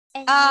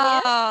And you?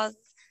 Oh,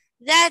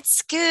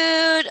 that's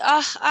good.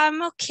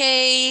 I'm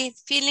okay.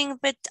 Feeling a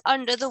bit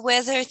under the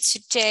weather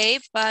today,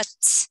 but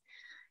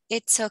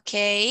it's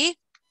okay.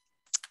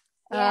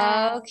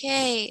 Yes.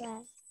 Okay. That's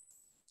great.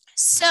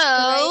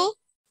 So,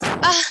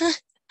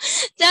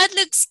 that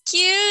looks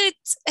cute.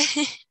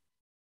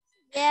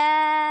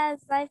 Yes,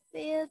 I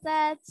feel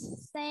that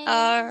same.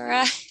 All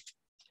right.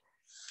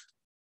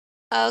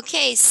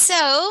 Okay,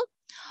 so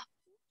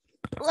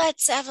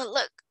let's have a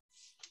look.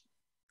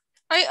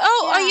 Are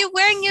Yeah. you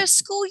wearing your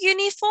school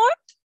uniform?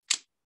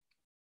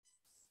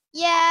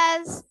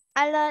 Yes,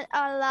 I learned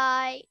a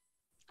lot.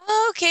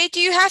 Okay,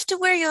 do you have to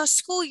wear your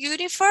school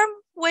uniform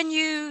when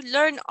you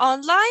learn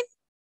online?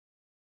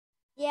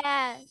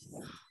 Yes.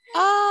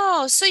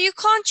 Oh, so you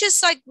can't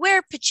just like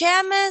wear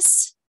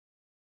pajamas?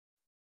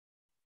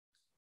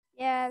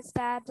 Yes,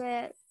 that's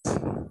it.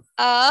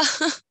 Uh,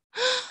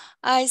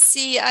 I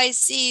see, I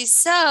see.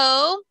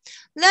 So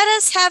let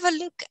us have a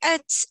look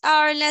at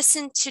our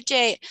lesson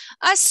today.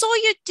 I saw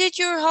you did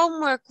your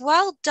homework.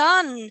 Well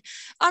done.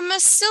 I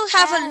must still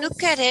have a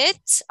look at Yes.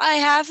 it. I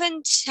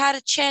haven't had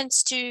a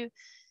chance to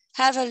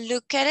have a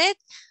look at it.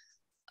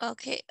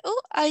 Okay.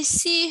 Oh, I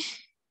see.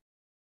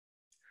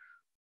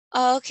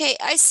 Okay,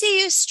 I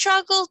see you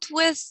struggled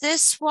with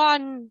this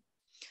one.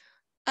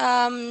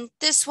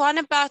 This one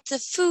about the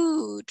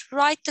food.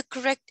 Write the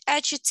correct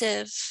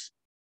adjective.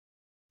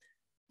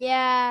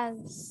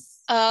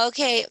 Yes.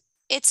 Okay,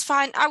 it's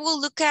fine. I will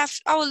look at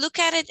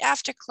it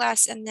after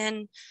class, and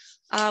then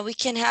we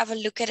can have a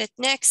look at it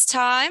next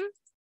time,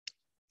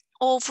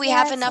 or if we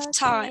have Yes, enough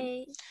time.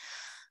 okay.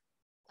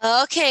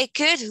 Okay,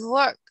 good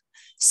work.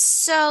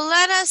 So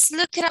let us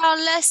look at our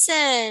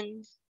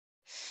lesson.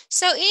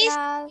 So anything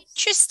Yes.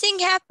 interesting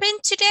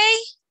happened today?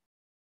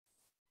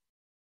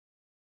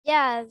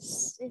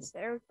 Yes, it's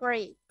very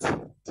great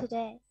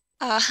today.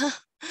 Uh,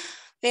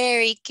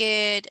 very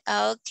good.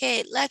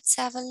 Okay, let's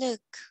have a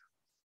look.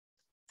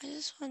 I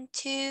just want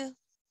to,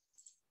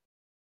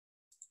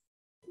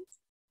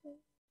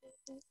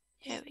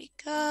 here we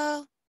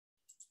go.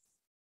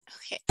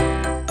 Okay.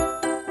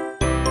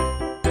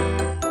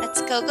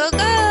 Let's go, go,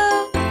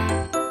 go.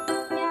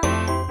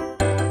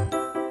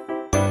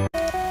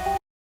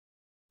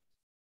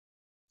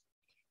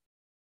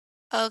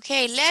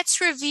 Okay, let's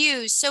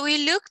review. So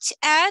we looked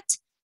at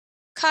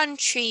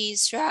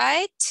countries,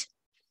 right?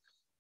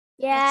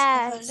 Let's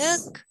have a Yes.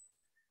 look.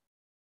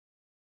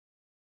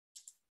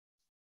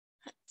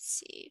 Let's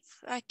see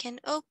if I can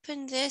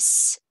open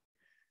this.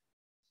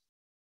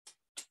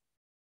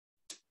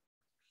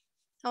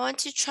 I want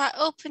to try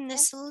open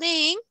this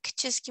link.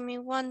 Just give me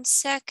 1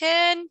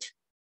 second.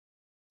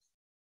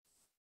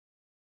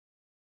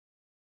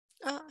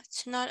 Oh,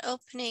 it's not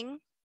opening.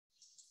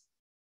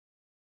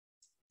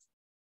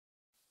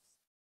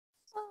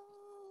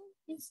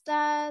 Is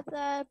that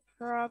a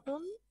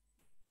problem?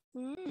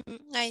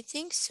 I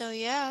think so,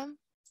 yeah.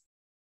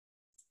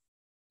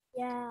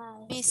 Yeah.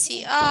 Let me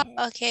see. Okay.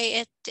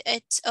 Okay,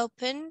 it's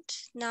opened.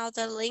 Now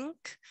the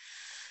link.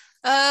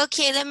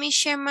 Okay, let me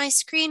share my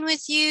screen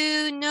with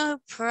you. No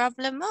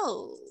problemo.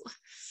 All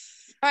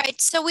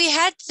right, so we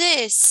had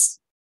this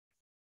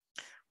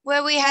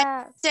where we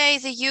had to say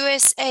the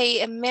USA,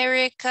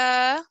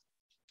 America,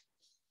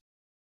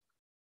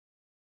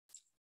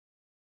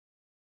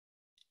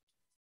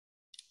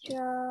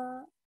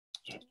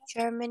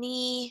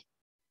 Germany,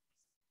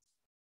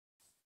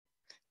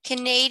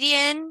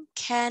 Canadian,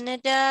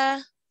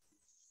 Canada,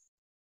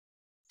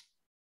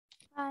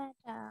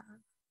 Canada.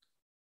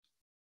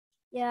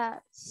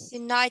 Yes.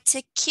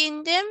 United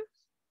Kingdom,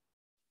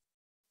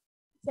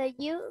 The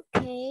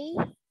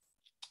UK.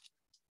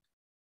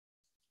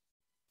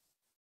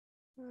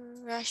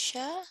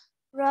 Russia,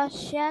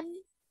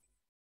 Russian.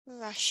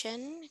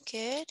 Russian,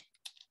 good.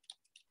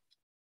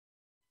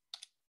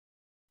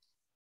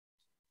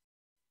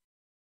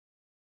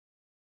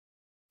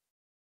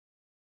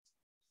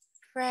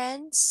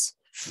 France,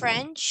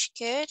 French,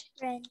 good.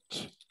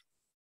 French.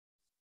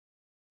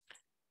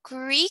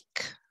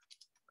 Greek,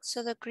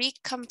 so the Greek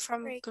come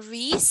from Greek.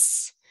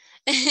 Greece.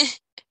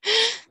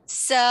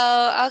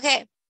 So,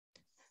 okay.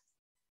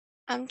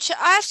 I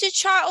have to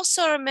try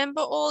also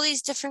remember all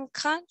these different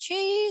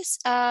countries.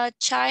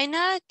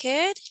 China,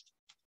 good.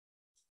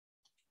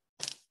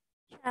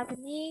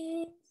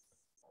 Japanese.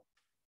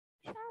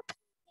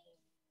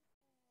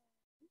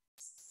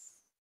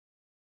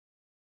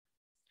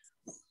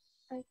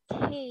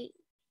 Okay.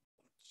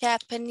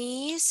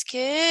 Japanese,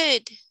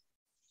 good.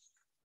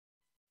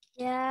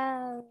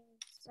 Yeah.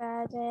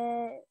 That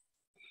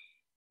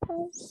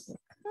is.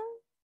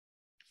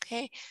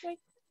 Okay.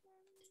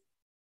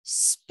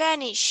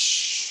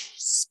 Spanish,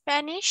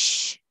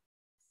 Spanish.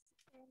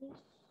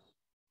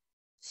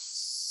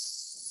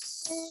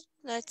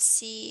 Let's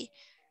see.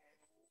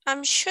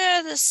 I'm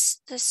sure the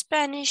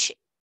Spanish.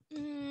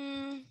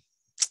 I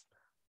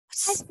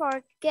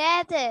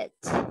forget it.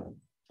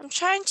 I'm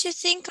trying to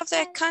think of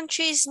that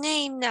country's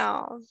name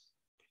now.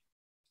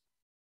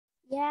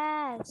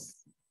 Yes.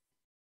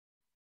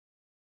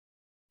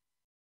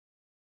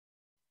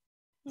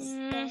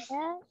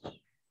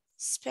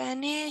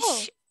 Spanish.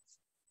 Oh,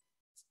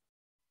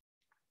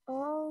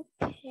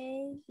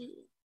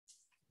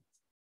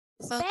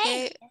 Spain.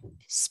 Okay. Spain.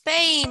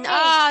 Spain.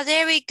 Ah,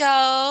 there we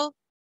go.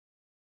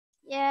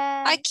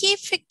 Yeah. I keep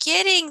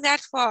forgetting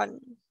that one.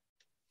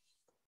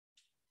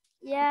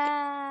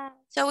 Yeah. Okay.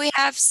 So we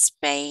have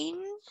Spain.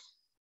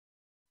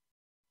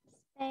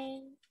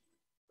 Spain.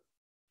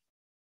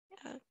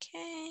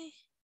 Okay.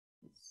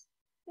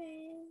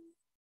 Spain.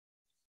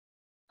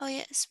 Oh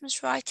yes,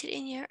 must write it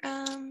in your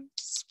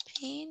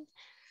Spain.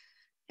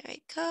 There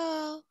we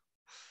go.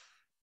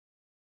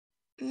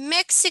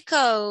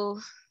 Mexico.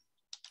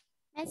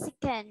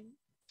 Mexican.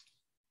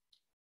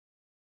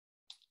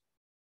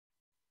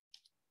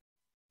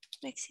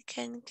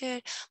 Mexican,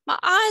 good. My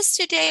eyes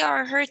today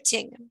are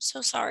hurting. I'm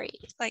so sorry.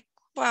 Like,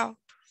 wow.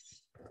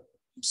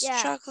 I'm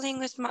struggling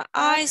with my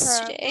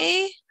eyes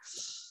today.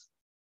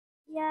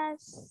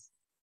 Yes.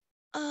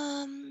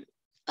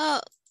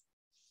 Oh,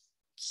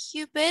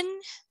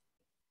 Cuban.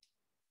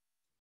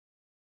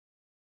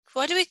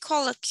 What do we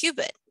call a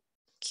Cuban?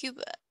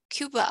 Cuba.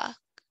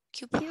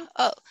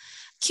 Oh,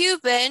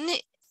 Cuban,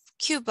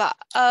 Cuba.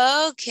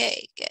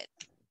 Okay, good.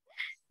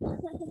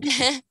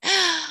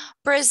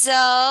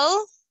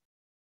 Brazil.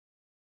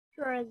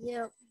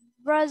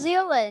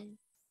 Brazilian.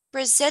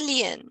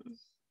 Brazilian.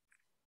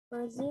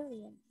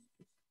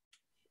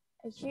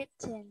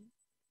 Egyptian.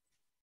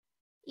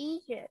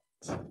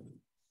 Egypt.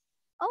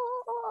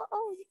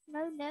 Oh,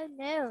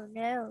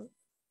 no.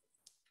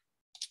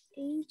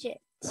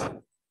 Egypt.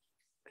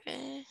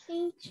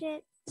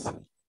 Egypt.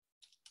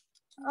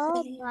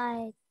 Oh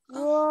my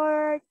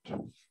word.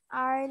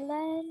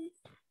 Ireland.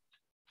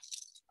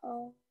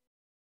 Oh,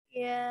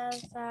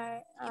 yes, If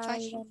I can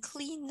Ireland.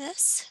 clean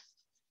this.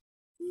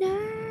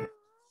 No,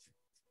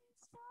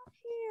 stop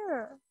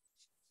here.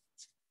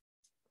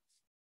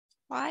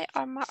 Why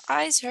are my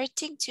eyes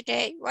hurting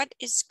today? What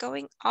is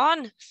going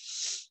on?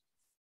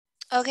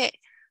 Okay.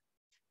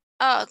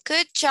 Oh,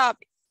 good job.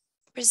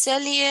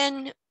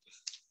 Brazilian.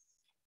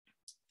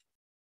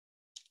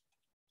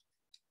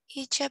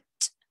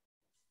 Egypt.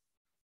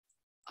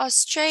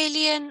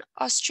 Australian.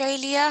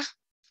 Australia.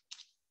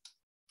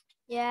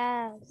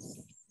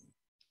 Yes.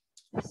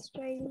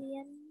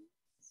 Australia.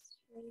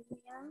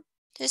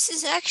 This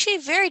is actually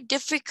very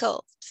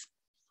difficult.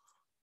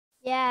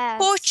 Yes.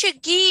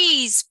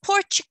 Portuguese.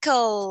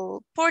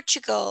 Portugal.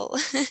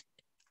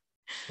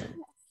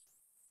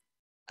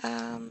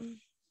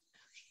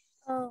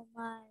 Oh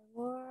my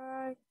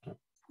word.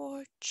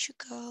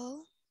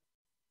 Portugal.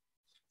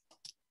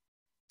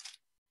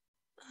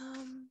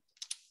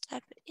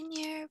 Type it in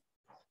here.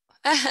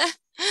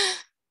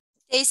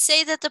 They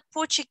say that the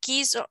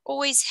Portuguese are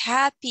always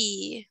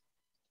happy.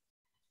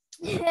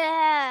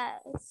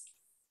 Yes.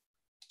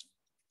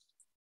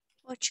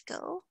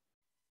 Portugal.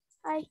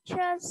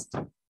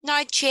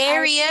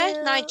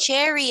 Nigerian.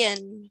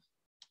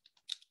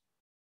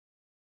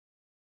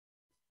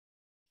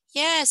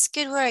 Yes,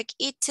 good work.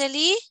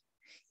 Italy.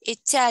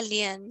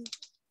 Italian.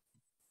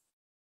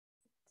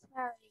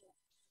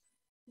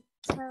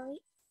 Italy.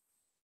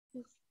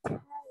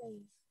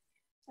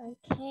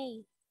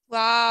 Okay.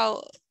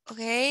 Wow.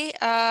 Okay.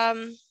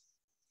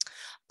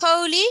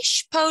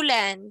 Polish.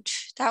 Poland.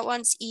 That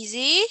one's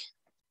easy.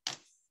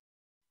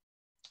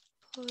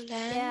 Poland.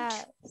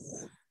 Yes.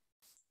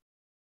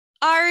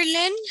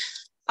 Ireland.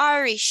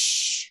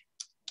 Irish.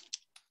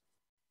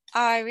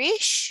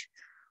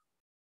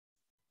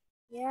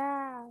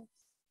 Yeah.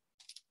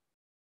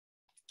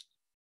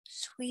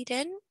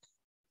 Sweden.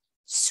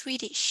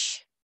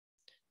 Swedish.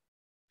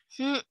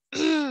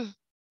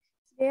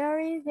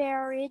 Very,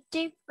 very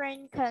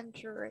different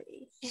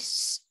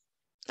countries.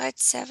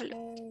 Let's have a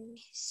look.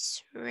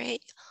 Israel.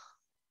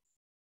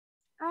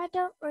 I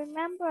don't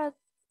remember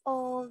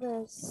all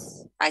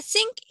this. I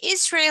think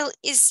Israel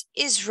is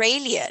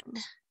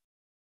Israelian.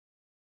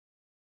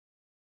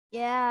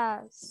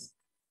 Yes.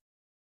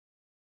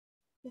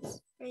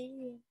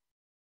 Israeli.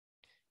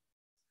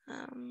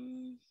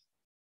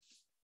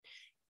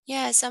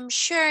 Yes, I'm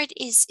sure it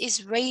is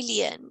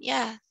Israelian.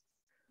 Yeah.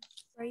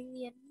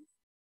 Israeli.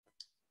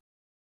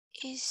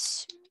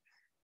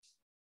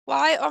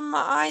 Why are my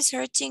eyes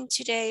hurting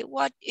today?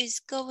 What is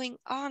going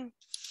on?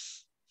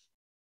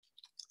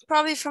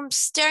 Probably from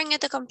staring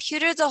at the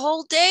computer the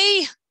whole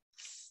day.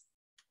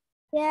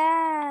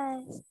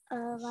 Yes.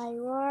 Oh my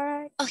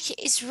word. Okay,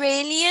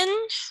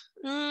 Israelian.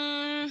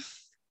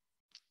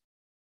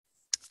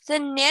 The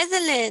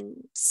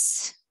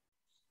Netherlands.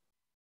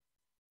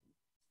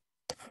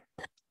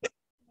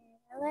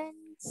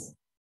 Netherlands.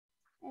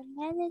 And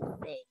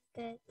anything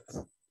that.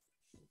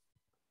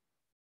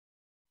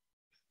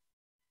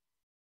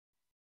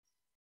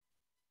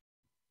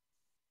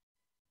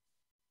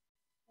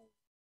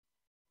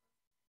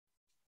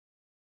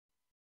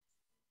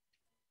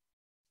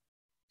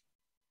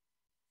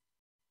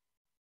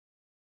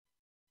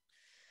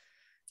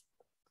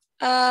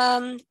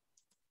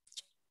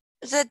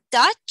 The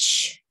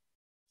Dutch.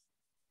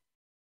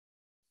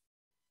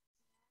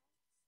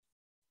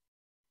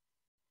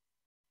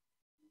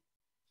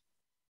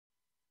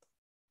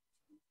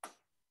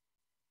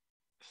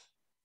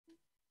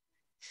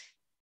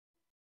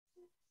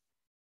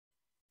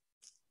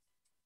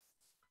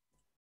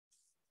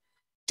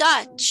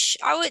 Dutch.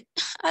 I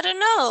don't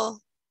know.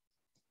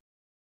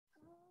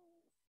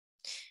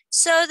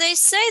 So they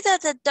say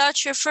that the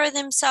Dutch refer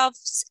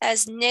themselves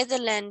as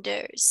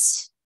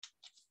Netherlanders.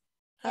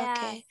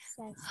 Okay.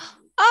 Yes,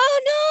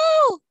 Oh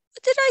no!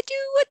 What did I do?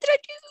 What did I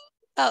do?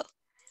 Oh.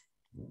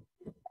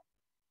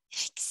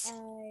 Yikes.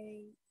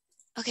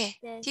 Okay.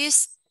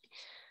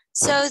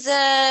 So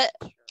the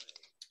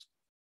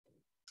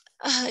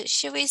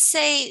should we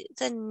say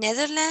the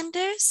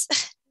Netherlanders?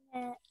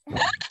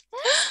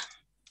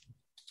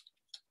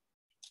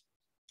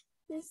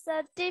 It's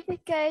so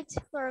difficult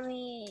for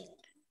me.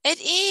 It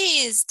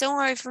is. Don't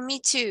worry, for me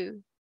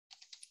too.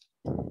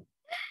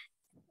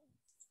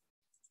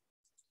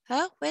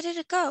 Huh? Where did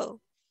it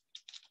go?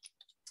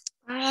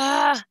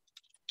 Ah.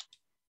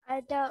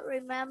 I don't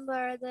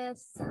remember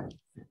this.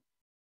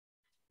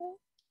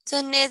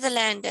 The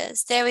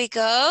Netherlanders. There we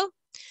go.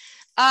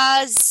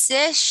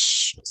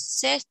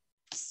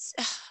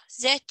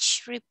 Czech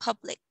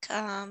Republic.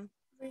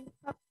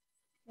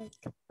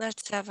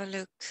 Let's have a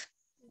look.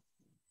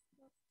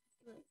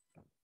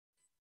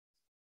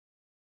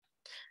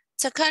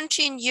 It's a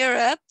country in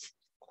Europe.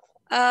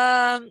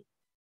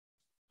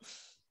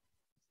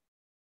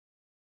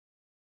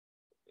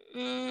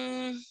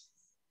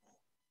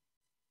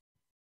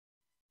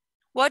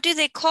 What do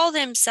they call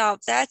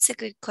themselves? That's a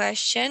good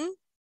question.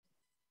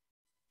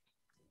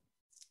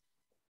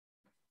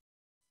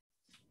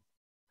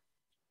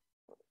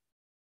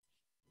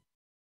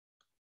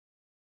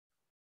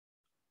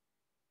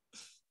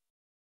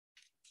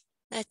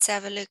 Let's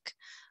have a look.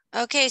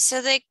 Okay,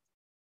 so they...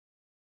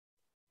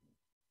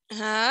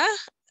 Huh?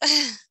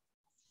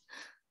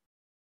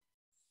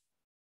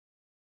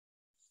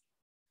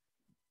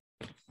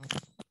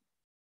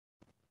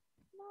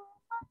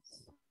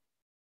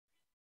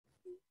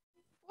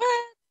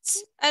 What?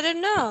 I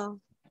don't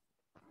know.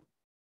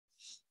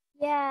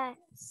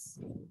 Yes.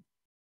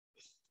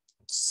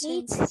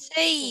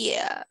 Sensei.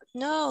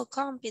 No,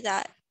 can't be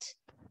that.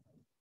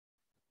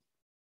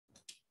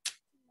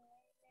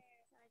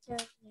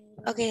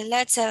 Okay,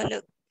 let's have a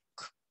look.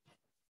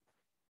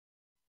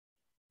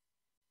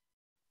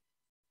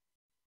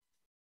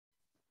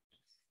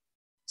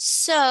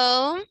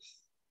 So,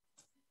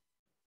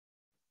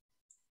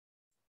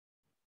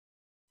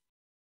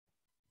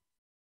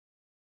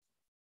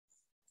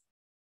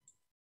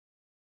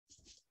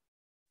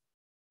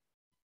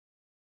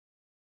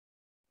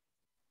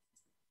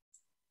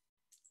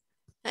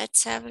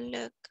 let's have a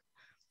look.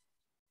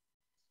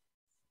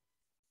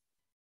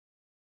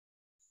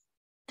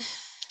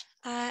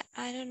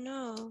 I don't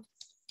know.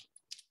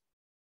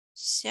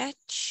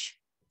 Such.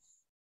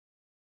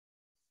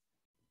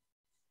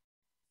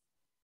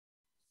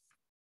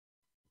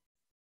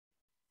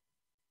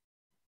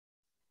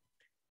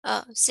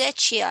 Oh,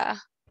 Zechia.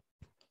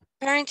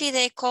 Apparently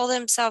they call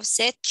themselves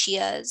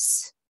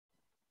Zechias.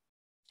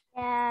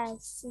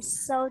 Yes,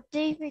 it's so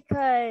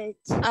difficult.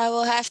 I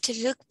will have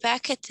to look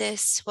back at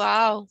this.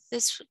 Wow,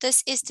 this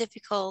is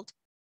difficult.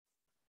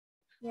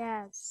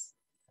 Yes.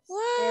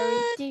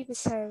 What? Very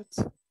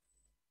difficult.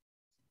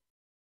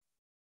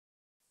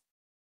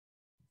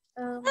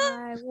 Oh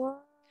my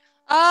word.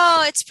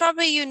 Oh, it's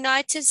probably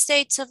United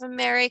States of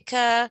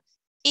America,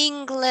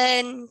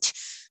 England.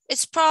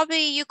 It's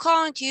probably, you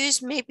can't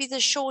use maybe the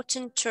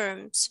shortened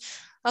terms.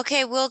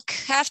 Okay, we'll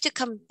have to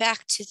come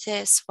back to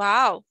this.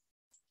 Wow.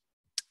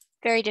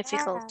 Very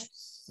difficult.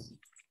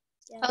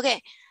 Yes.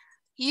 Okay.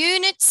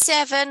 Unit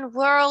 7,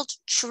 World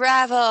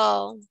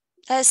Travel.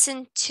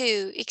 Lesson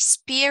 2,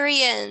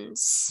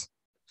 Experience.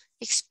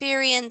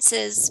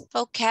 Experiences.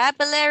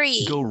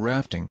 Vocabulary. Go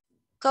rafting.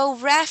 Go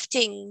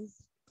rafting.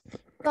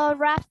 Go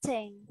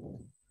rafting.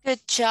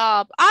 Good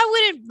job. I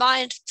wouldn't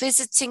mind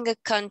visiting a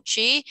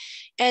country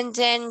and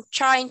then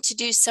trying to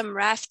do some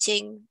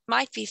rafting.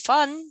 Might be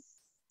fun.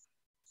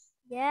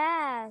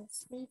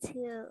 Yes, me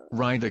too.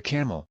 Ride a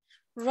camel.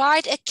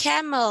 Ride a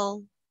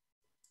camel.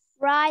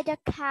 Ride a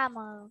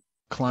camel.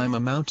 Climb a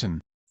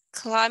mountain.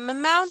 Climb a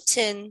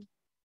mountain.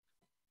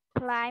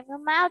 Climb a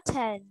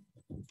mountain.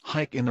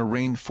 Hike in a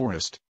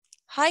rainforest.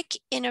 Hike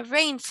in a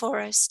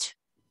rainforest.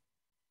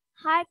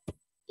 Hike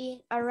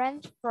in a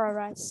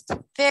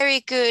rainforest.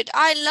 Very good.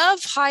 I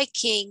love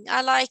hiking.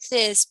 I like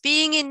this.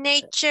 Being in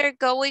nature,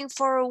 going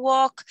for a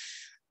walk.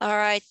 All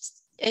right.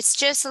 It's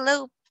just a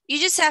little, you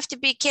just have to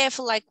be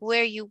careful like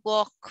where you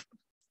walk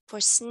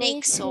for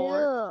snakes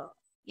or,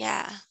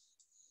 yeah.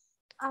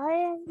 I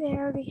am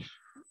very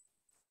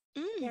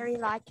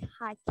like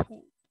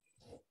hiking.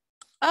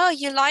 Oh,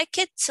 you like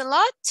it a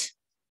lot?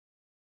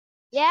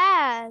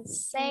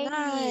 Yes, same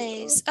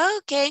Nice. you.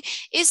 Okay.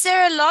 Is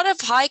there a lot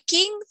of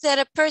hiking that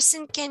a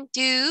person can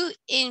do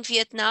in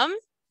Vietnam?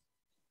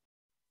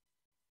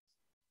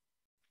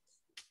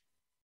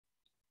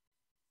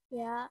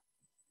 Yeah.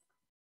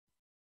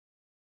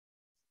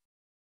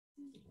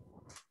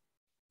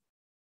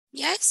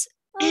 Yes.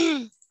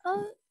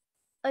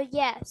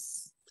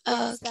 Yes.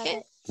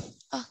 Okay.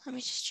 Oh, let me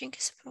just drink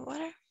a sip of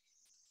water.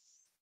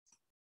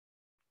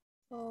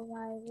 Oh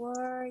my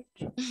word.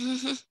 What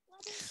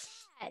is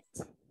that?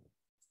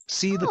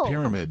 See the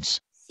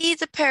pyramids. See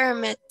the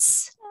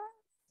pyramids.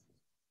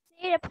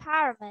 see the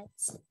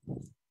pyramids.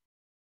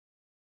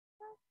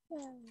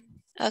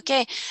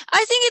 Okay,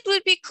 I think it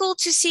would be cool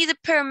to see the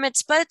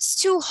pyramids, but it's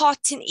too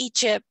hot in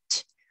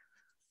Egypt.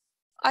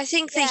 I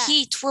think the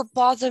heat will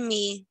bother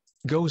me.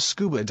 Go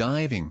scuba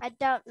diving. I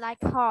don't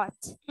like hot.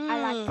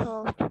 I like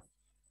cold.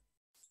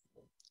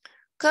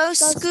 Go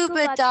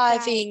scuba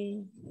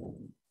diving.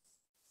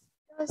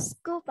 Go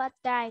scuba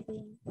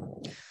diving.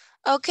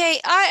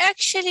 Okay, I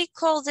actually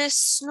call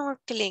this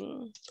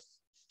snorkeling.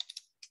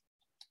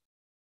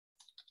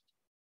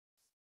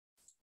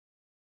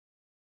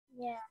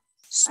 Yeah.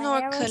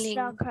 Snorkeling.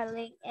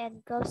 Snorkeling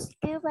and go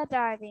scuba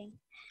diving.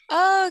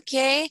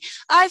 Okay,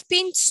 I've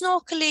been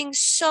snorkeling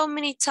so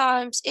many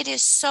times. It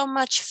is so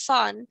much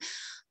fun.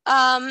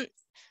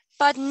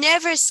 But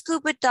never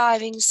scuba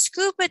diving.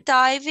 Scuba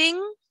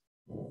diving.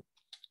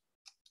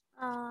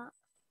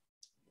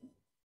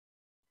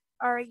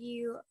 Are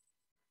you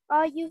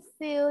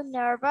feel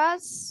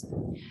nervous?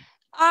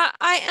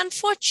 I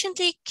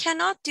unfortunately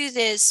cannot do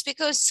this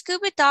because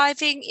scuba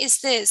diving is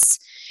this.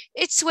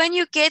 It's when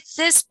you get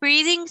this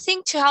breathing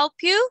thing to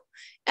help you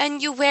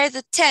and you wear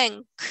the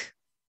tank.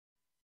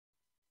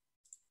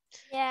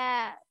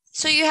 Yeah.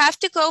 So you have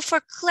to go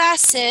for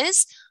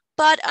classes,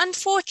 but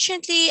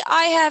unfortunately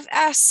I have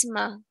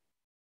asthma.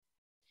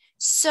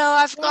 So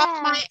I've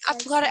got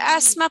an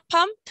asthma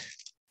pump.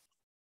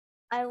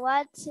 I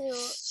want to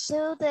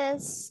do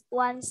this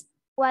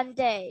one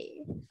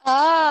day.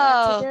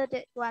 Oh. To do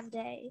it one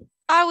day.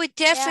 I would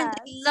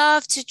definitely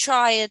love to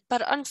try it,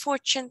 but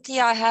unfortunately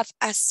I have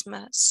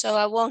asthma, so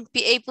I won't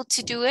be able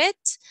to do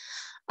it.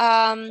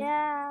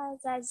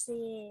 Yes, I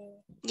see.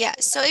 Yeah,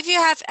 so if you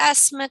have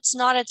asthma, it's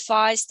not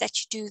advised that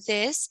you do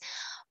this.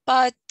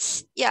 But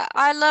yeah,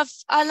 I love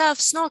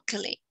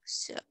snorkeling.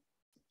 So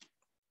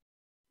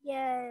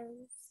yes.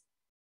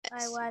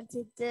 I want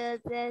to do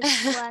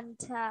this one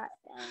time.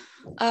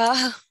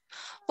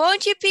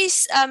 Won't you be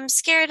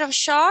scared of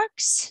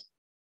sharks?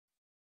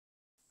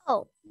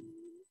 Oh.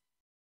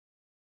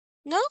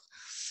 No?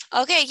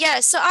 Okay,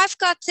 yeah, so I've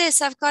got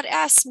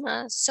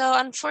asthma. So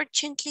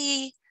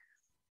unfortunately,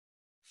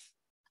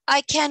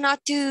 I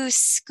cannot do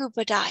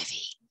scuba diving.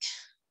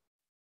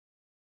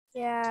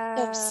 Yeah.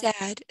 So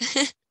sad.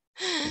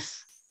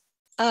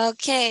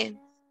 Okay.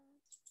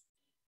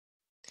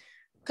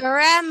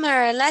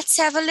 Grammar, let's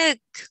have a look.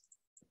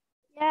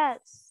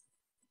 Yes.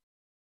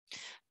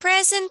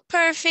 Present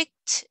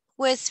perfect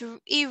with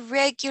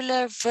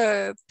irregular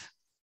verb.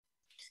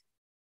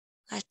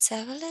 Let's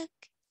have a look.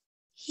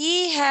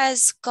 He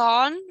has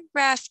gone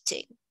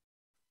rafting.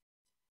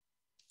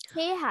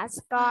 He has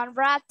gone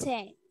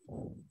rafting.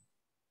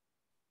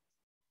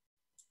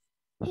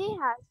 He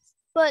has,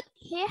 but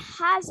he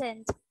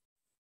hasn't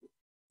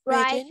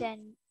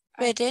ridden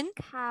a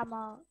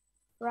camel.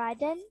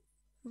 Ridden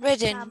a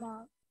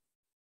camel.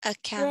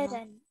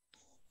 Ridden.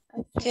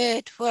 Okay.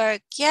 Good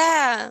work.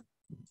 Yeah.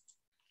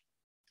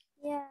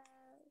 Yeah.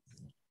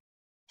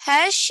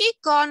 Has she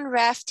gone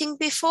rafting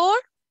before?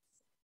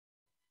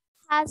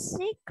 Has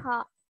she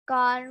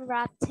gone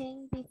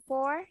rafting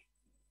before?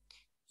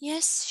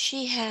 Yes,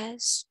 she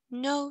has.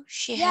 No,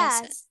 she yes,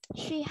 hasn't.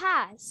 She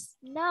has.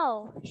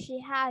 No, she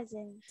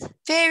hasn't.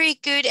 Very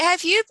good.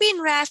 Have you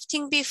been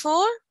rafting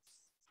before?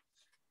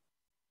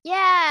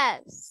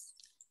 Yes.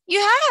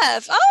 You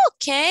have? Oh,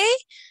 okay.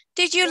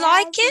 Did you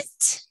like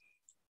it?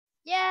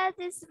 Yeah,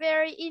 this is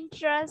very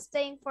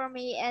interesting for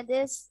me, and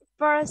this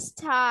first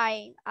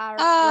time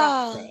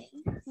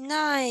rafting.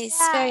 Nice.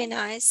 Yeah. Very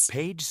nice.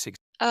 Page 6.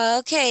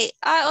 Okay,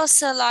 I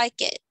also like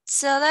it.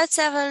 So let's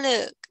have a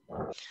look.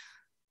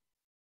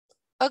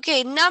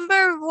 Okay,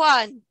 number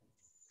 1.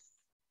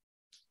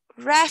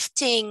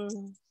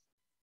 Rafting.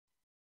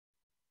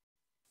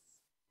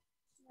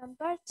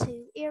 Number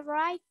 2,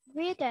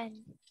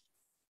 ridden.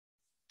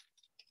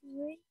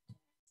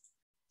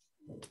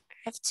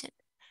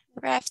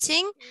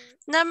 Rafting.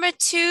 Number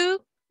 2,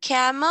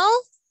 camel.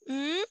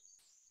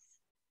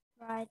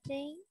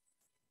 Riding.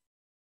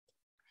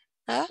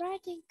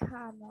 Riding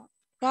camel.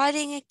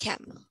 Riding a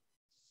camel.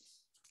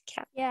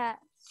 Yes.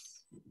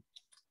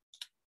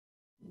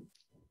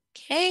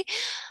 Okay.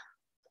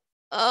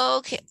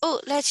 Okay.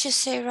 Oh, let's just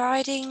say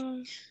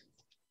riding.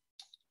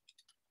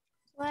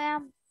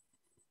 Swam.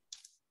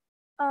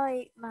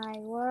 Oh my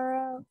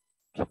world.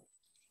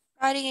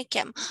 Riding a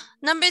camel.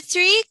 Number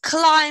 3,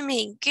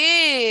 climbing.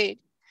 Good.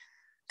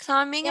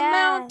 Climbing a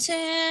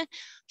mountain.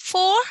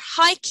 4,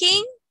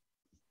 hiking.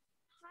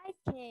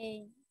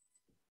 Hiking.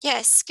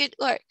 Yes, good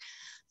work.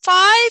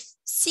 5,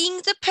 seeing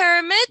the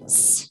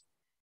pyramids.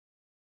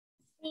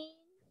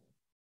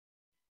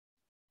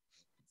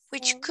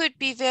 Which could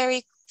be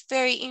very,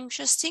 very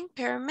interesting.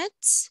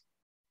 Pyramids.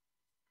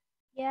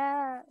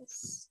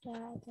 Yes,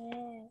 that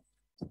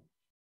is.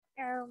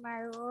 Oh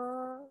my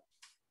world.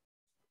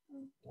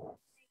 Oh my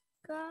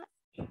God.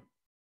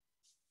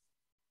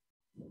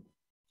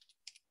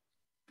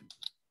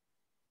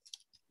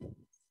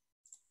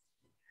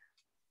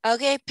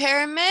 Okay,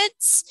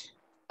 pyramids.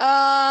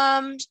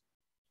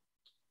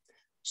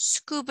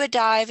 Scuba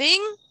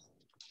diving.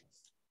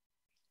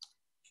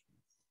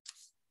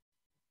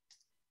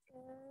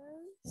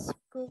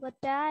 scuba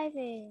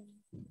diving.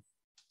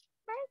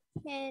 I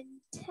can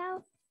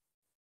tell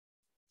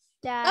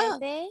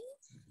diving.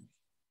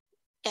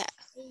 Yeah.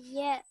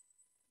 Yeah.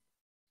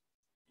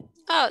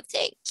 Oh,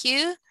 thank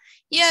you.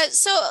 Yeah,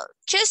 so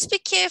just be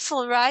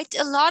careful, right?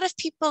 A lot of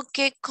people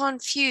get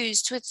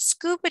confused with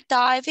scuba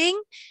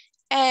diving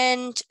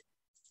and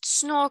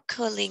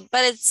snorkeling,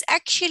 but it's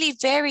actually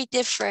very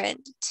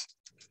different.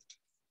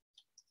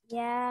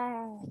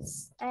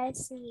 Yes, I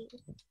see.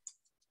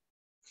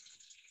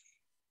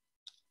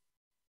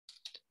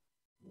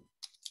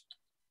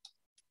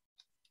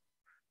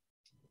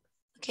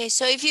 Okay,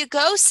 so if you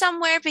go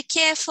somewhere, be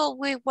careful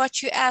with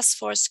what you ask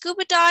for.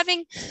 Scuba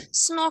diving,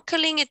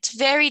 snorkeling, it's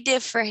very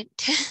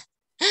different.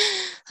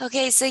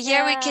 Okay, so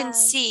here we can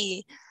Yes.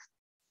 see.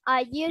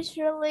 I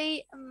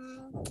usually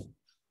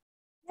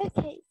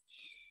okay.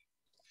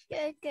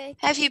 Okay.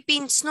 Have you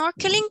been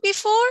snorkeling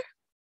before?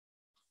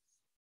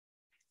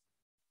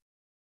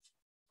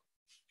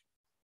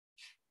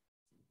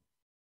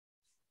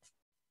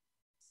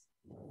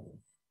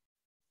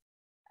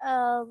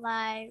 Oh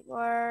my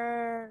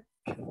word.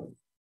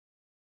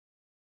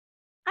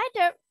 I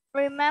don't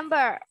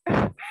remember.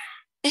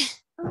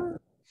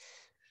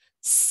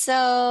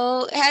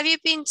 So, have you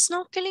been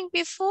snorkeling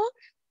before?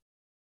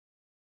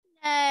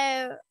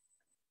 No,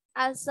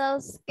 I'm so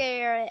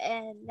scared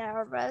and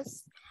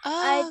nervous.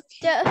 I Oh,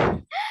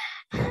 don't.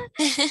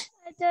 okay.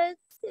 I don't.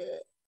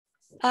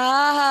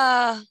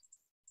 Ah,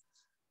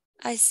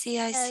 I see,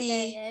 I No,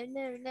 see.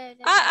 no.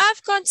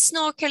 I've gone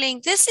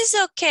snorkeling. This is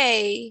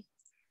okay.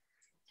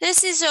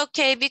 This is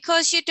okay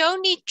because you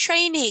don't need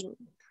training.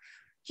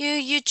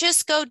 You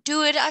just go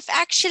do it. I've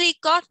actually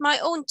got my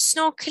own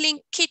snorkeling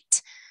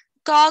kit,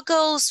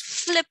 goggles,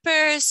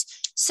 flippers.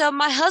 So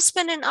my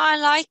husband and I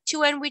like to,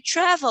 when we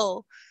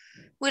travel,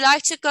 we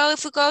like to go,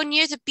 if we go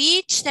near the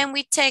beach, then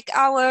we take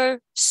our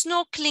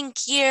snorkeling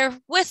gear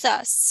with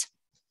us.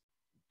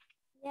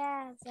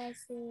 Yes, I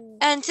see.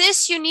 And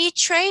this you need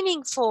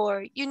training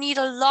for. You need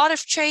a lot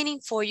of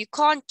training for. You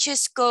can't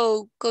just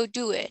go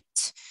do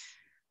it.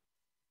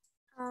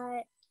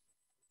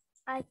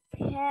 I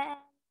can't.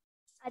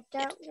 I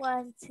don't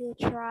want to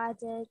try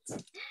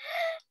it.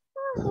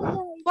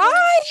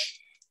 Why?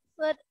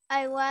 But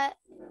I want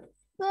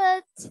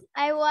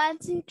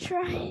to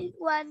try it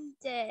one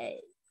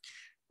day.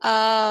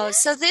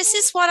 So this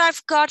is what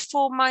I've got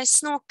for my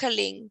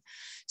snorkeling.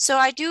 So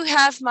I do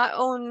have my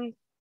own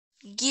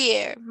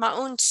gear, my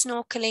own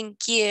snorkeling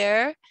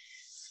gear.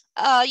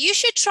 You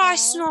should try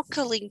Yes.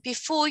 snorkeling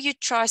before you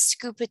try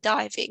scuba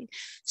diving.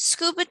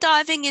 Scuba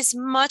diving is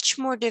much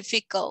more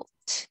difficult.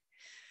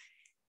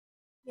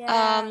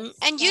 Yes,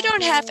 and you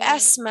don't have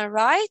asthma,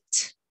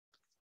 right?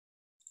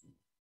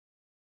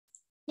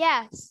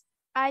 Yes,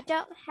 I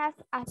don't have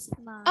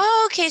asthma.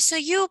 Oh, okay, so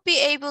you'll be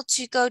able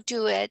to go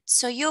do it.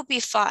 So you'll be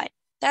fine.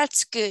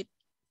 That's good.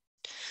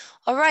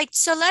 All right,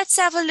 so let's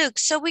have a look.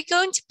 So we're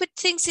going to put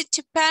things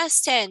into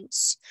past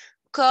tense.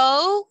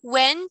 Go,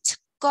 went,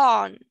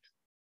 gone.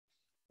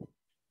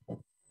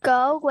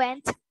 Go,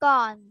 went,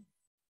 gone.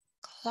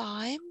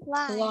 Climb,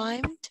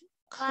 Climbed,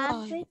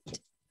 climbed.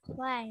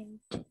 climbed.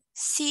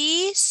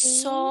 See,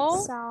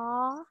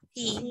 saw,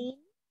 seen.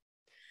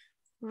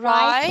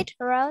 ride,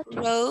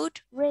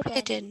 rode,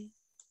 ridden.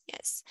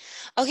 Yes.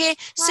 Okay,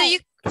 so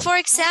Hike, for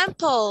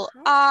example,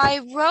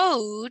 I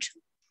rode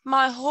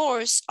my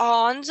horse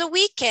on the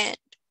weekend.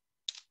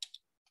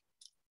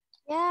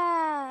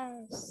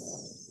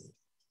 Yes.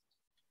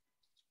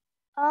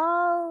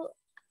 Oh,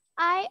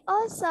 I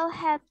also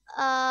have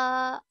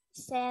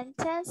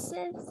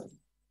sentences.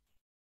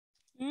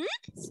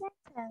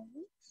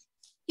 Sentence.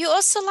 You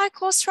also like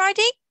horse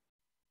riding?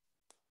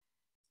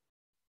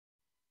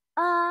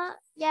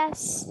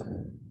 Yes.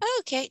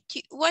 Okay,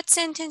 what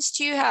sentence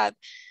do you have?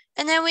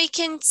 And then we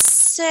can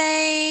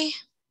say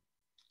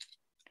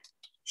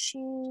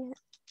she.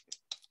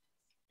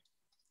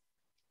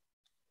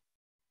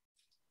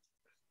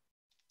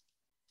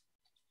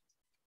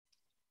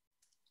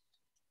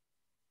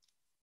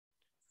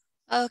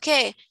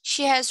 Okay,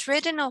 she has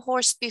ridden a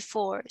horse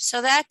before.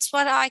 So that's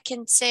what I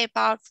can say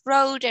about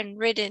rode and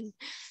ridden.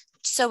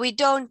 So we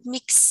don't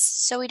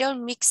mix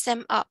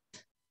them up.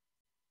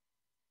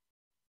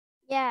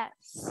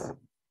 Yes.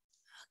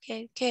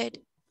 Okay, good.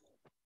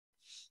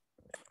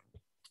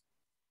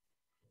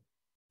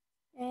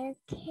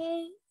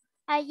 Okay.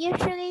 I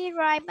usually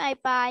ride my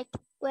bike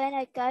when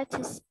I go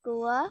to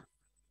school.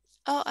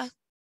 Oh,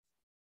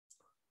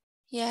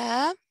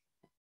 yeah.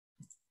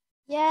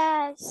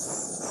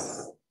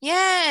 Yes.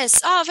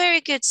 Yes. Oh, very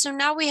good. So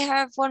now we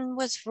have one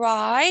with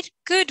ride.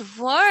 Good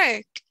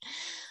work.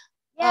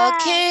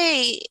 Yes.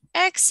 Okay,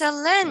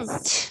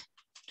 excellent.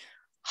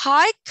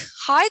 Hike,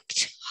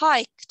 hiked,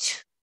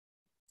 hiked.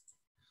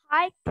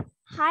 Hiked,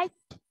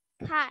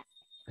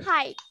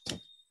 hiked.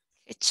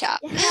 Good job.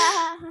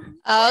 Yeah.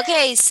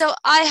 Okay, so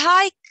I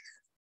hike.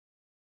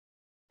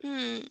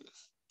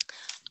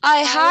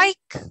 I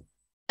hike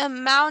a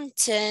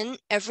mountain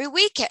every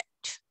weekend.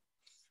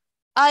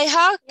 I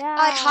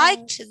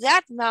hiked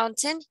that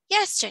mountain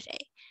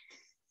yesterday.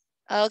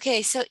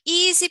 Okay, so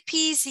easy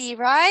peasy,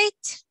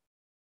 right?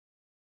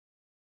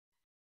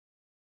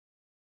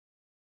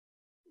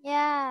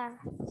 Yeah.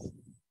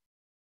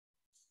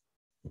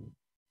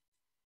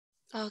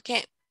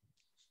 Okay.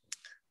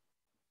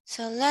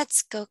 So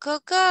let's go.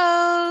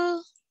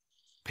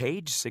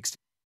 Page 60.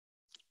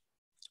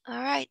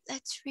 All right,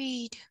 let's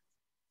read.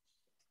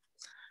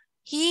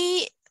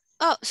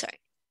 Oh, sorry.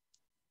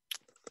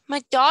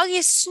 My dog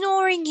is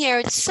snoring here.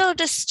 It's so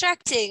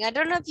distracting. I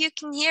don't know if you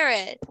can hear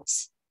it.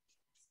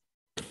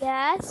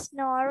 Yeah,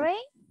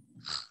 snoring.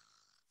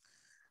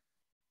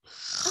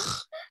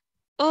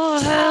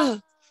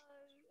 Oh,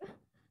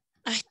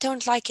 I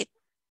don't like it.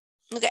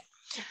 Okay.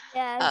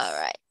 Yes. All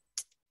right.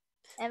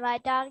 And my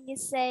dog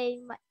is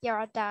saying,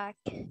 "You're a dog."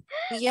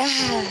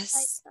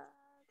 Yes.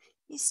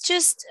 He's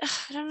just,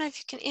 I don't know if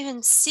you can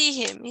even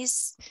see him.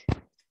 He's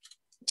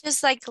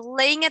just like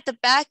laying at the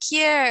back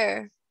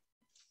here.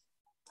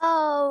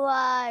 Oh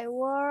my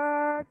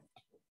word.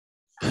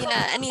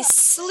 Yeah, and he's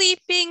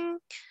sleeping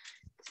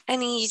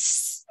and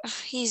he's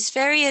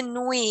very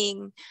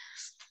annoying.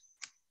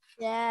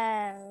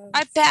 Yeah.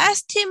 I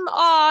bathed him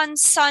on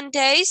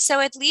Sunday, so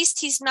at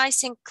least he's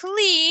nice and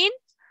clean.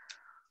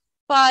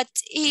 But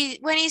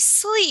when he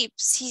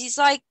sleeps, he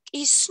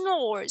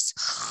snores.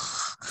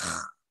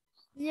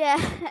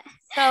 Yeah.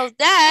 So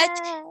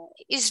that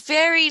is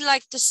very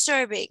like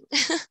disturbing.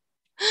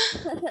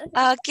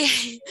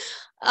 Okay.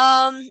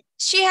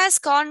 She has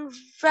gone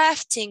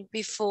rafting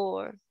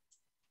before.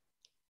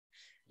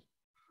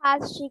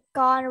 Has she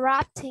gone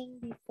rafting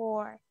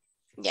before?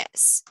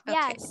 Yes. Okay.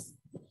 Yes,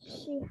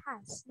 she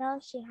has. No,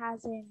 she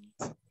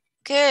hasn't.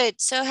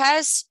 Good. So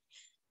has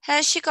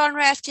she gone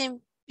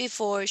rafting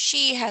before?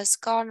 She has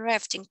gone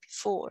rafting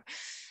before.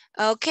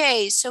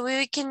 Okay, so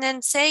we can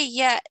then say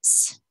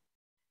yes.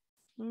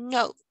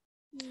 No.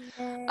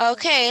 No.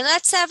 Okay,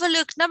 let's have a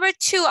look. Number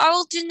 2. I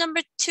will do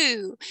number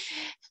 2.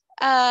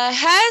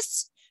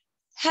 Has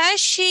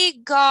she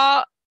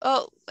got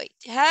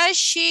has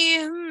she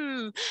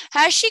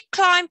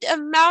climbed a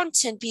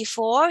mountain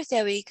before?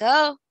 There we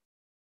go.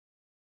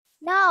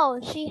 No,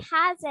 she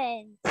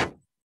hasn't.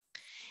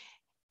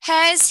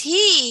 Has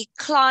he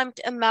climbed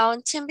a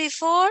mountain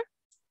before?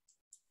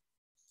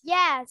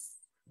 Yes,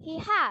 he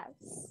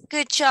has.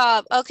 Good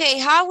job. Okay,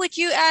 how would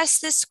you ask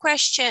this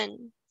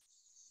question?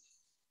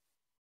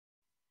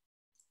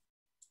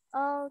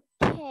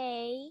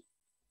 Okay.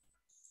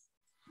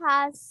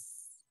 Has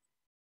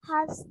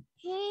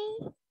he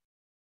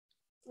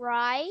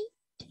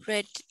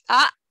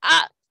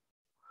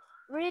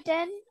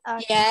ridden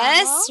a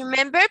Yes, camel?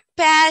 remember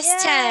past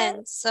Yes.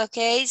 tense.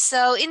 Okay,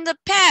 so in the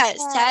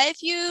past, have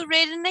you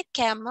ridden a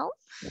camel?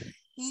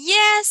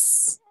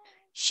 Yes,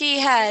 she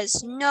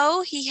has.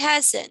 No, he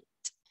hasn't.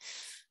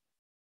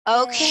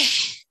 Okay.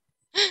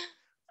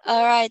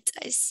 All right,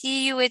 I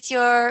see you with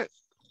your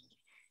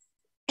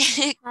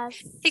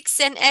X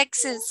and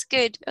X's.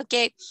 Good.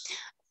 Okay.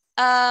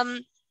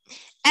 And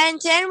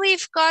then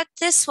we've got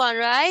this one,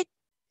 right?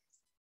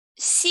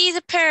 See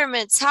the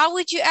pyramids. How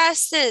would you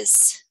ask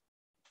this?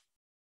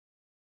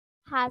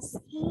 Has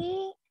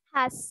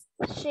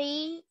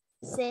she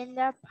seen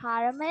the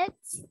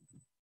pyramids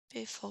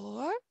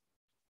Before?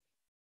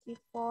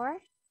 before?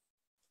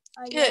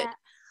 Oh, Good. yeah,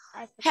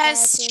 I forgot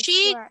Has this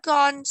she word.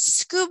 gone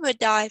scuba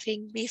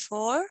diving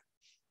before?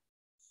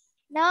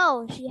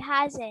 No, she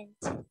hasn't.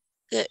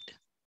 Good.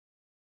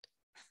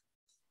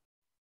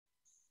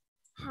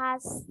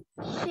 Has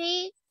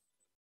she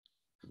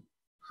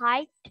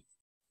hiked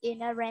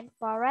in a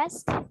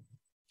rainforest?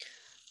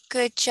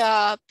 Good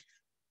job.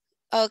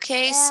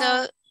 Okay, Yeah.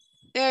 so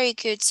very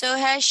good. So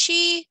has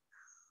she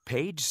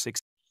Page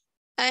 6.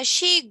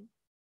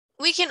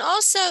 we can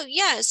also,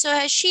 so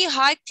has she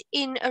hiked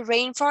in a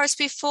rainforest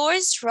before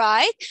is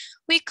right.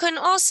 We can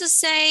also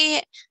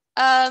say,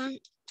 has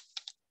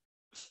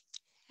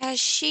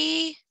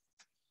she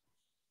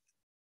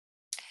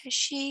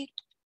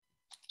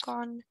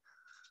gone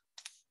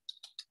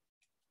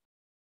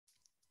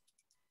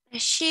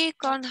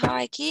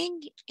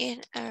hiking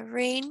in a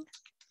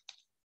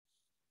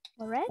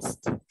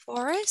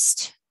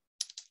forest?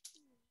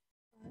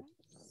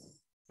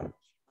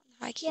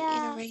 Hiking in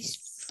a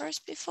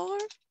rainforest before?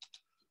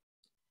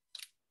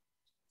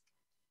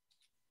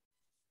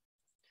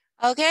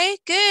 Okay,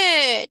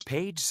 good.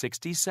 Page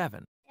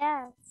 67.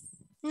 Yes.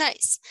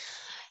 Nice.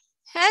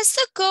 Has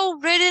the girl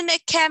ridden a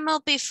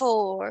camel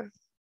before?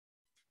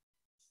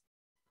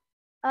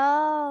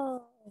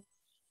 Oh.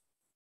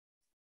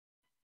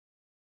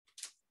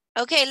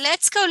 Okay,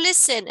 let's go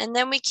listen and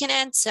then we can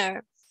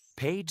answer.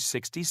 Page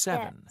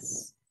 67.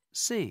 Yes.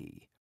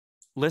 C.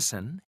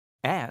 Listen,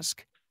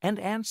 ask, and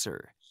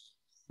answer.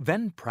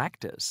 Then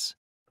practice.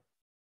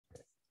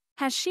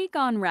 Has she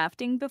gone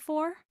rafting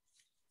before?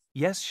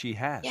 Yes, she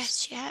has. Yes,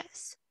 she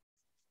has.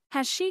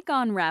 Has she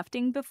gone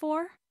rafting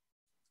before?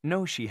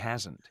 No, she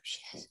hasn't. She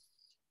has.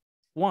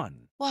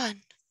 1.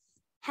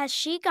 Has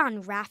she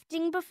gone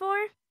rafting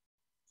before?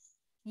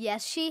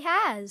 Yes, she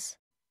has.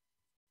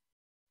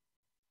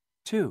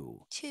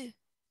 2.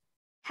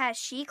 Has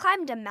she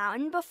climbed a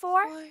mountain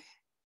before?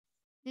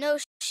 No,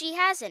 she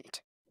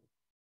hasn't.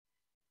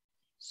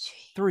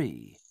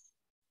 3.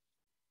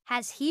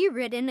 Has he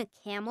ridden a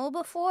camel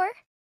before?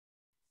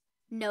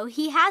 No,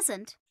 he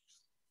hasn't.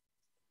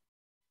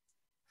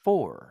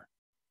 4.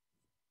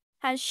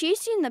 Has she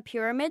seen the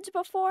pyramids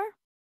before?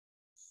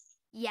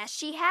 Yes,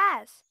 she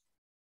has.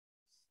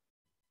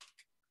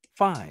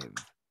 5.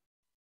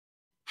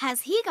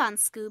 Has he gone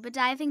scuba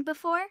diving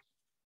before?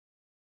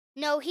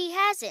 No, he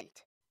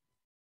hasn't.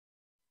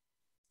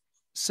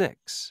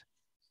 6.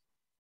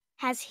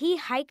 Has he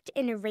hiked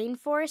in a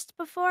rainforest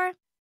before?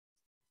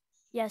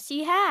 Yes,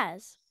 he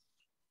has.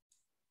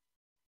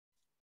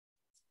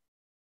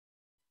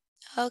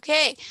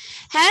 Okay.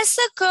 Has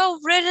the girl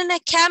ridden a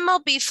camel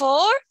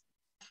before?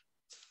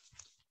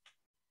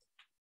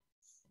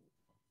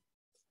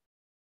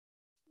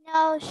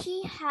 No,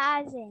 she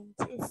hasn't.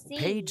 See.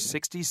 Page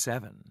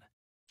 67.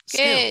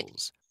 Good.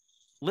 Skills.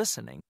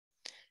 Listening.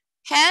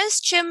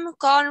 Has Jim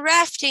gone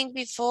rafting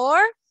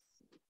before?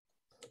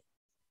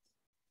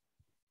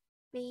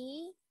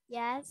 B.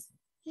 Yes,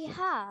 he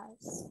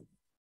has.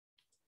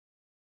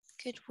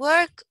 Good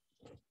work.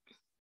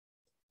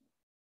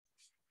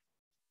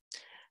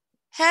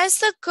 Has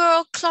the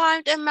girl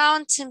climbed a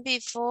mountain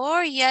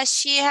before? Yes,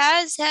 she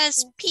has.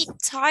 Has Pete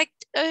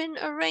hiked in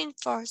a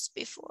rainforest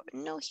before?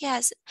 No, he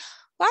hasn't.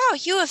 Wow,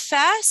 you were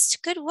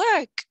fast. Good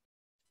work.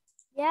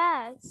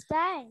 Yes,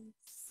 thanks.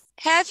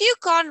 Have you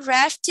gone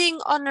rafting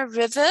on a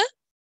river?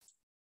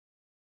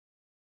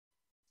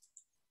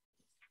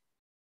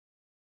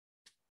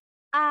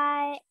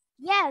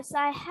 Yes,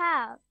 I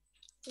have.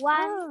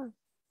 One. Oh,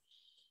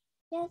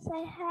 Yes, I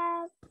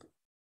have.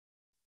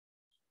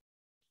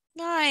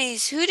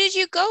 nice. Who did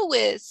you go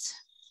with?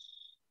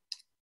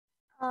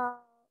 My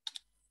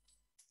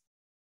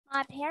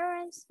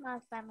parents, my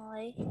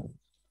family.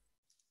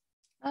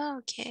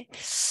 Okay.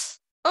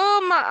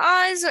 Oh, my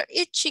eyes are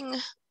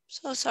itching.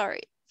 So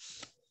sorry.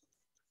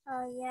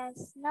 Oh,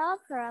 yes, no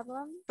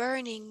problem.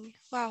 Burning.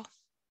 Wow.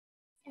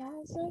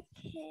 That's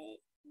okay.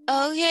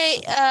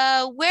 Okay,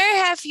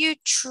 where have you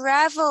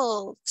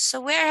traveled? So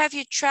where have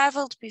you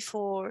traveled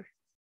before?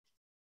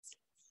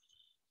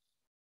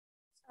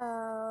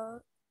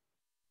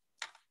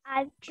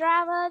 I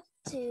traveled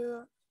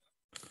to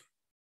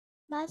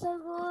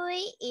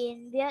Masagui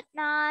in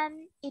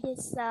Vietnam. It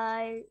is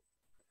so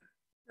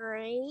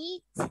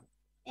great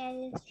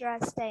and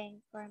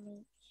interesting for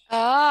me.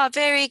 Ah,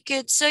 very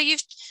good. So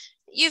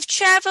you've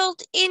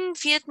traveled in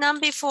Vietnam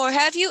before.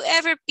 Have you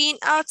ever been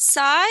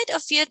outside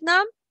of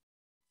Vietnam?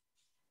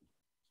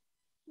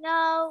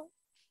 No,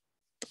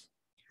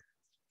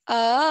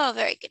 Oh,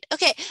 very good.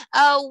 Okay.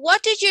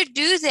 What did you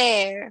do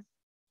there?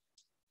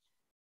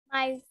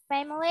 my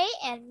family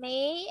and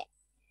me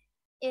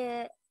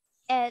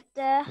at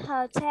the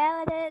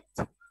hotel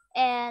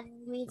and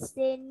we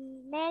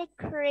seen many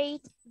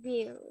great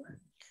view.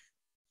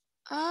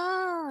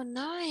 Oh,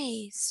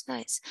 nice,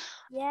 nice.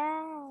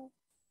 Yeah.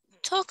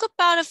 Talk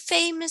about a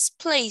famous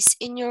place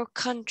in your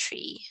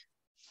country.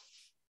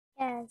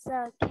 Yes,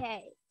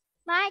 okay.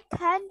 My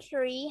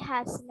country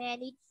has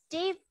many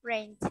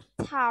different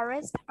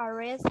tourist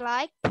areas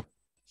like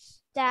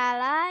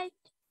Đà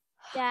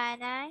Da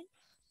Nang,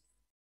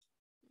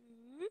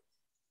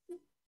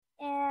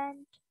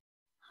 and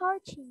Ho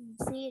Chi Minh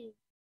City.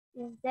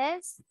 In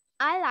this,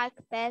 I like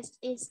best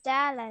is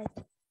Dallas.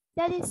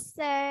 That is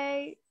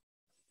so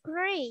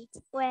great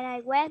when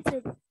I went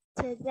to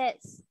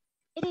this.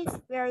 It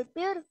is very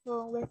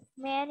beautiful with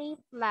many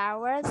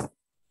flowers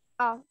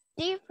of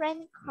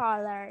different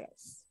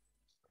colors.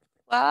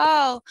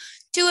 Wow.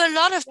 Do a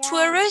lot of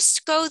tourists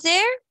go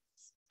there?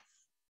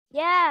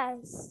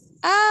 Yes.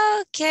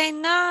 Okay,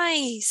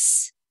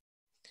 nice.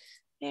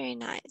 Very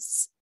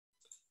nice.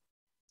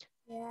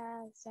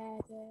 Yes,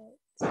 that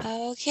is.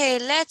 Okay,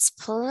 let's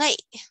play.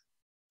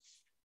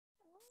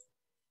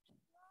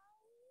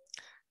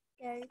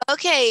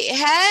 Okay,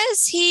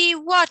 has he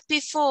what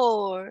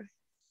before?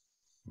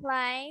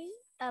 Climb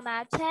a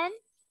mountain.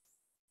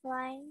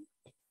 Climb.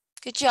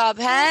 Good job.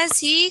 Has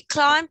he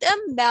climbed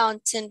a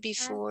mountain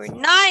before?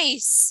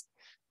 Nice.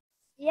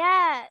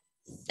 Yes.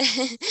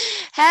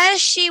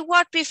 Has she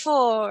what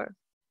before?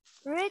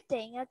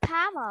 Riding a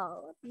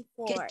camel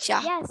before. Good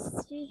job.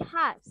 Yes, she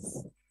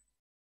has.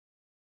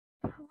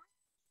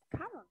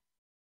 Camel.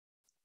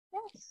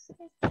 Yes.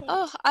 Okay.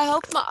 Oh, I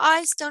hope my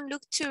eyes don't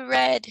look too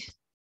red.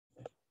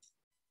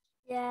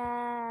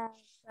 Yes.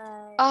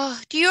 Oh,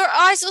 do your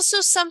eyes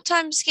also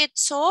sometimes get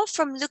sore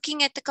from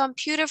looking at the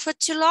computer for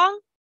too long?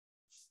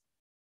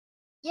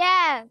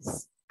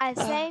 Yes. I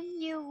send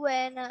you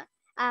when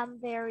I'm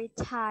very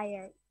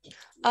tired.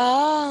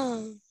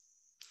 Oh.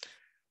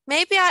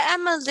 Maybe I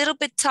am a little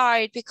bit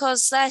tired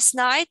because last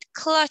night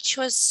Clutch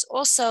was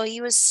also,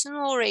 he was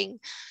snoring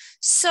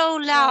so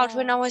loud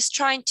when I was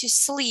trying to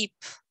sleep.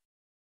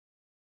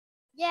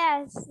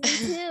 Yes,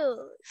 me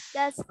too.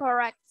 That's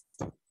correct.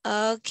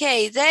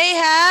 Okay, they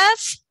have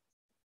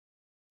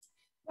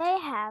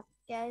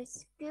go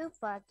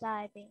scuba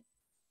diving.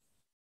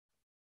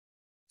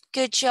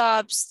 good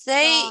jobs.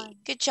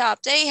 Good job.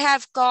 They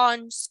have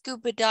gone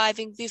scuba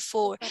diving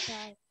before.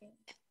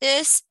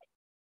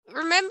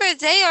 Remember,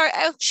 they are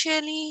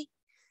actually,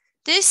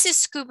 this is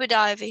scuba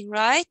diving,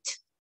 right?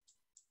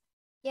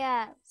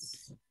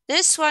 Yes.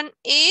 This one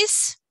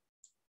is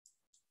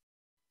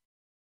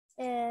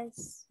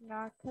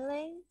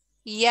snorkeling.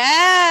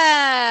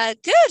 yeah,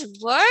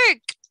 good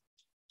work.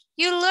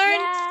 You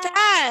learned Yeah.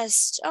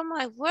 fast. Oh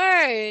my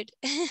word.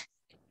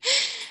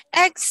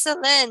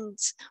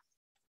 Excellent.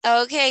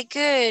 Okay,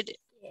 good.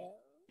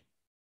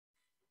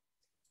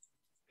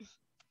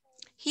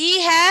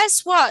 He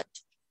has what?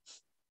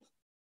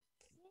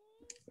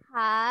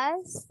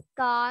 Has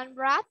gone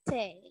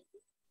rafting.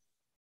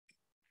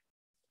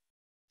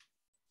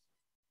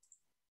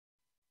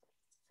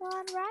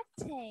 Gone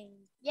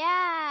rafting.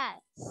 Yes.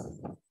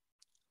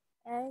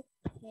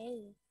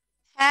 Okay.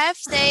 Have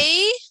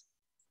they?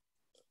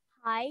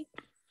 Hike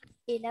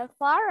in a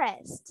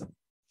forest.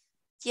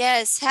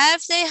 Yes.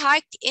 Have they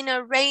hiked in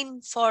a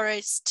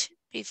rainforest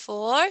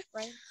before?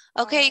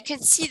 Okay, you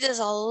can see there's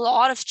a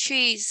lot of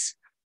trees.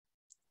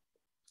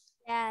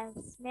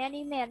 Yes,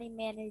 many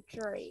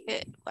trees.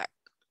 Good work.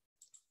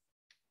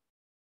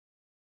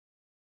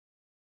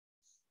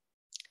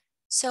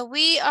 So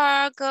we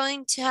are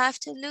going to have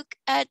to look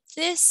at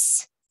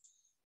this.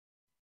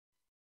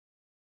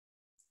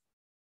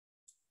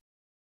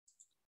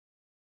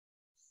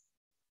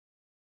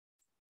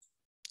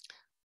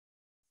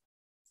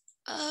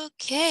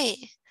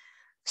 Okay.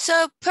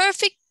 So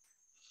perfect.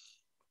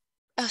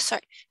 Oh,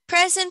 sorry.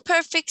 Present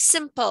perfect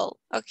simple.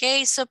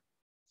 Okay. So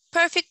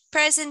perfect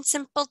present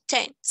simple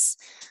tense.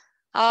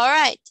 All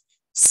right.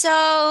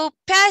 So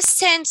past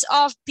tense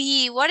of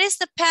be. What is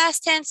the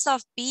past tense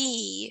of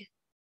be?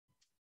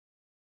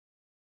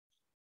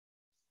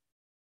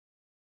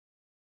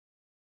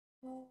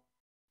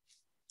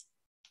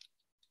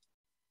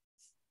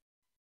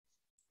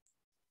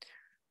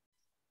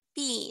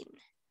 Been.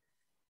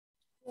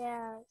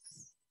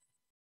 Yes.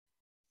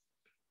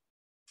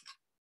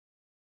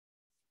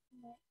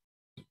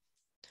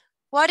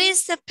 What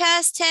is the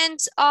past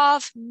tense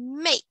of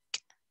make?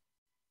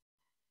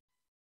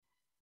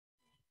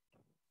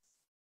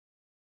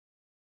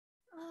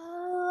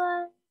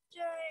 Oh, I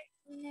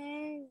don't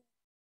know.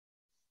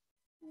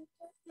 I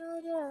don't know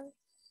this.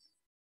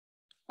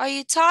 Are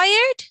you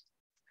tired?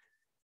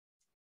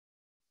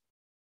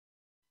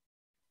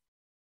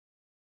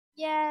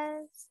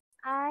 Yes,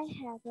 I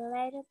have a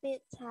little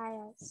bit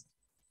tired.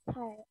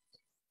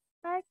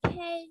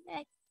 Okay,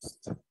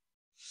 next.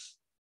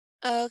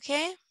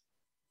 Okay.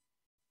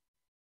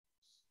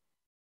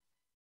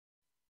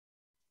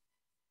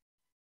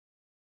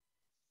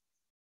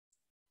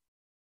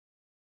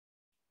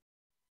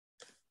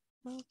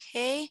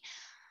 Okay.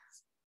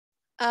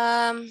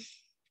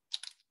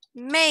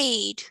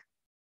 Made.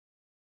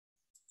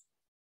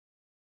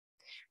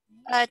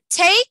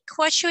 Take.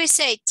 What should we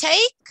say?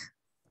 Take.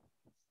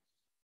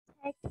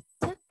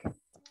 Took.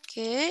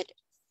 Good.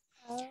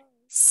 Oh.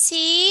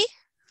 See.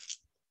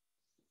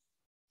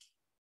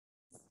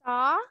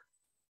 Saw.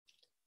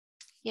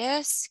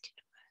 Yes.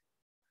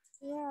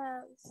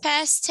 Yes.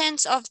 Past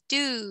tense of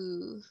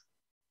do.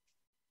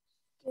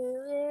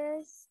 Do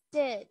is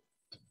did.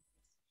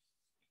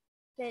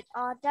 Did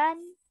or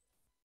done.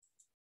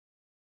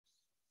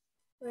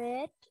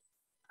 Read.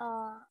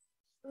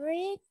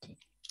 Read.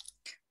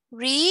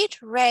 Read,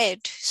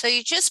 read. So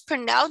you just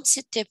pronounce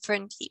it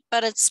differently,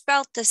 but it's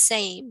spelled the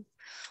same.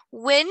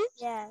 Win.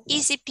 Yes.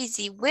 Easy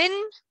peasy. Win.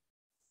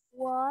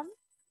 One.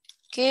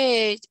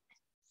 Good.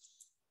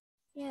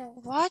 Yes.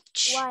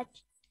 Watch.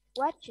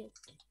 Watch it.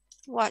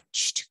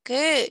 Watched.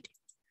 Good.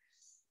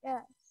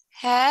 Yes.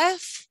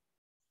 Have.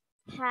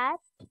 Had.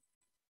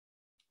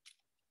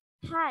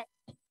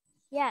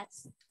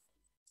 Yes.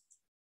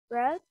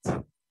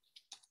 Wrote.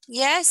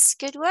 Yes.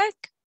 Good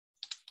work.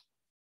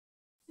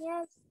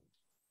 Yes.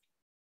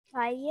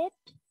 Tried.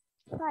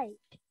 Tried.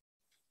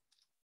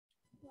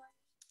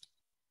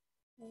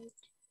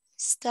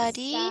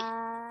 Study.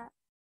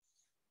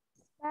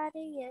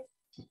 Study it.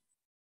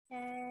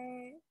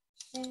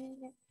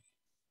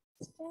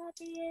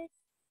 Study it.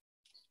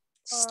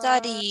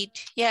 Studied.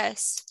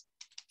 Yes.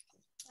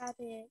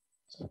 Study it.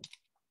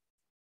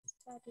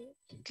 Study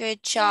it.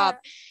 Good job.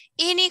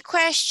 Yeah. Any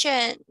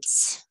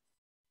questions?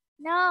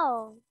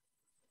 No,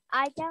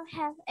 I don't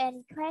have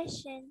any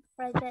question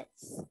for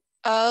this.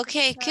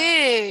 Okay,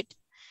 good.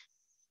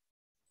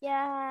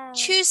 Yeah.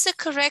 Choose the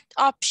correct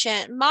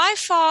option. My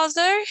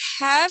father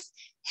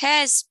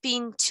has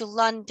been to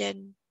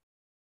London.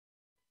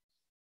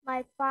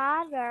 My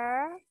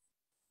father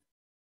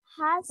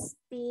has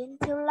been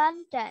to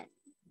London.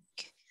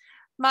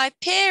 My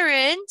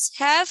parents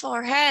have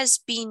or has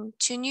been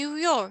to New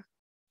York.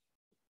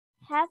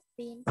 Have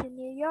been to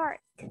New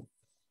York.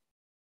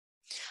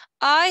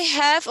 I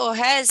have or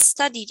has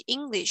studied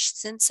English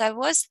since I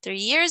was 3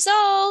 years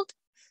old.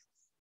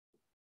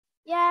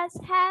 Yes,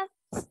 have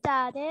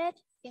studied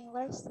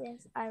English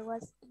since I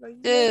was 3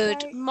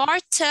 Good. years old.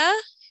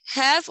 Marta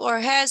have or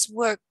has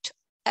worked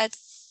at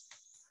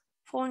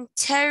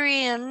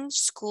Fontarian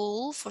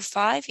School for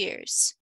 5 years.